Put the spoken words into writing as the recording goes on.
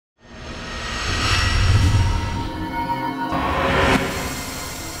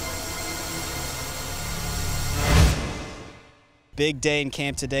big day in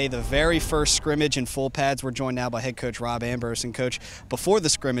camp today, the very first scrimmage in full pads. We're joined now by head coach Rob Ambrose. And coach, before the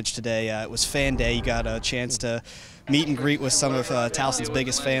scrimmage today, it was fan day. You got a chance to meet and greet with some of Towson's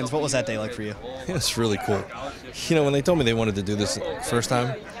biggest fans. What was that day like for you? It was really cool. You know, when they told me they wanted to do this first time,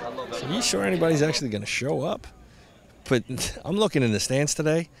 I said, are you sure anybody's actually going to show up? But I'm looking in the stands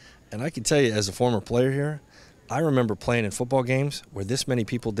today, and I can tell you as a former player here, I remember playing in football games where this many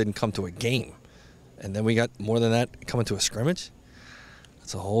people didn't come to a game. And then we got more than that coming to a scrimmage.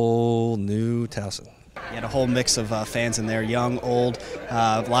 It's a whole new Towson. You had a whole mix of fans in there, young, old,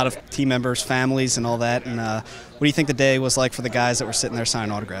 a lot of team members, families, and all that. And what do you think the day was like for the guys that were sitting there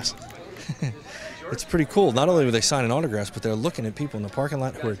signing autographs? It's pretty cool. Not only were they signing autographs, but they're looking at people in the parking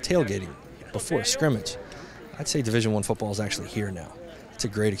lot who are tailgating before a scrimmage. I'd say Division I football is actually here now. It's a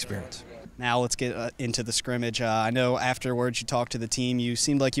great experience. Now let's get into the scrimmage. I know afterwards you talked to the team. You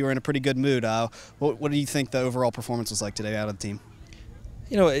seemed like you were in a pretty good mood. What do you think the overall performance was like today out of the team?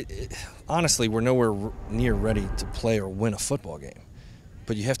 You know, honestly, we're nowhere near ready to play or win a football game.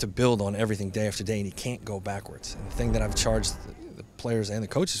 But you have to build on everything day after day, and you can't go backwards. And the thing that I've charged the players and the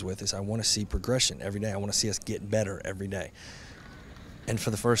coaches with is I want to see progression every day. I want to see us get better every day. And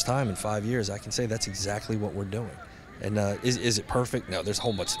for the first time in 5 years, I can say that's exactly what we're doing. And is it perfect? No, there's a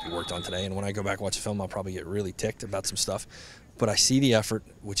whole bunch to be worked on today. And when I go back and watch the film, I'll probably get really ticked about some stuff. But I see the effort,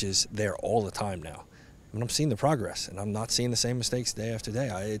 which is there all the time now. And I'm seeing the progress, and I'm not seeing the same mistakes day after day.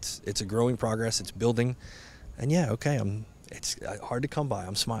 It's a growing progress. It's building. And, yeah, okay, it's hard to come by.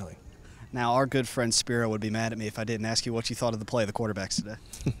 I'm smiling. Now, our good friend Spiro would be mad at me if I didn't ask you what you thought of the play of the quarterbacks today.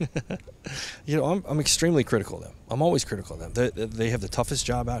 You know, I'm extremely critical of them. I'm always critical of them. They have the toughest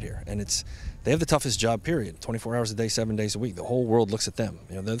job out here, and they have the toughest job, period, 24 hours a day, 7 days a week. The whole world looks at them.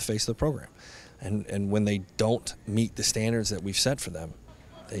 You know, they're the face of the program. And when they don't meet the standards that we've set for them,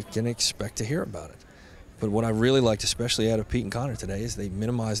 they can expect to hear about it. But what I really liked, especially out of Pete and Connor today, is they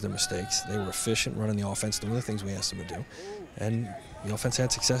minimized their mistakes. They were efficient running the offense, doing the things we asked them to do. And the offense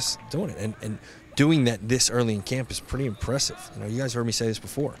had success doing it. And doing that this early in camp is pretty impressive. You know, you guys heard me say this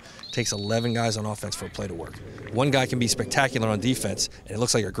before. It takes 11 guys on offense for a play to work. One guy can be spectacular on defense, and it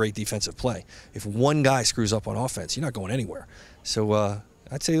looks like a great defensive play. If one guy screws up on offense, you're not going anywhere. So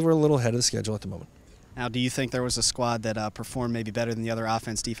I'd say we're a little ahead of the schedule at the moment. Now, do you think there was a squad that performed maybe better than the other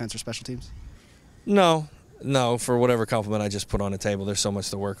offense, defense, or special teams? No, for whatever compliment I just put on the table, there's so much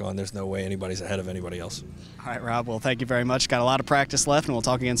to work on. There's no way anybody's ahead of anybody else. All right, Rob, well, thank you very much. Got a lot of practice left, and we'll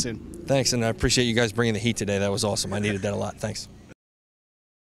talk again soon. Thanks, and I appreciate you guys bringing the heat today. That was awesome. I needed that a lot. Thanks.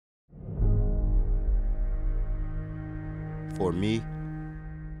 For me,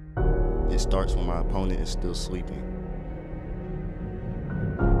 it starts when my opponent is still sleeping.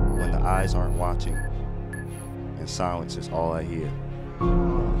 When the eyes aren't watching, and silence is all I hear.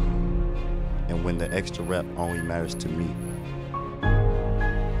 And when the extra rep only matters to me.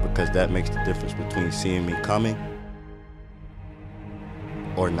 Because that makes the difference between seeing me coming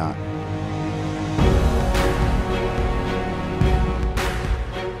or not.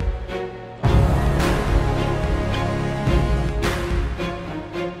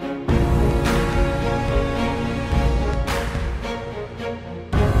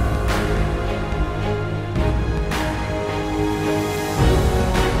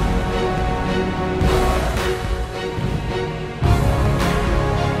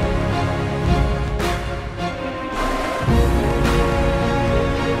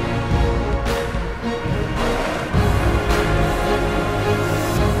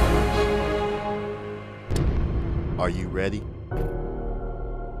 Are you ready?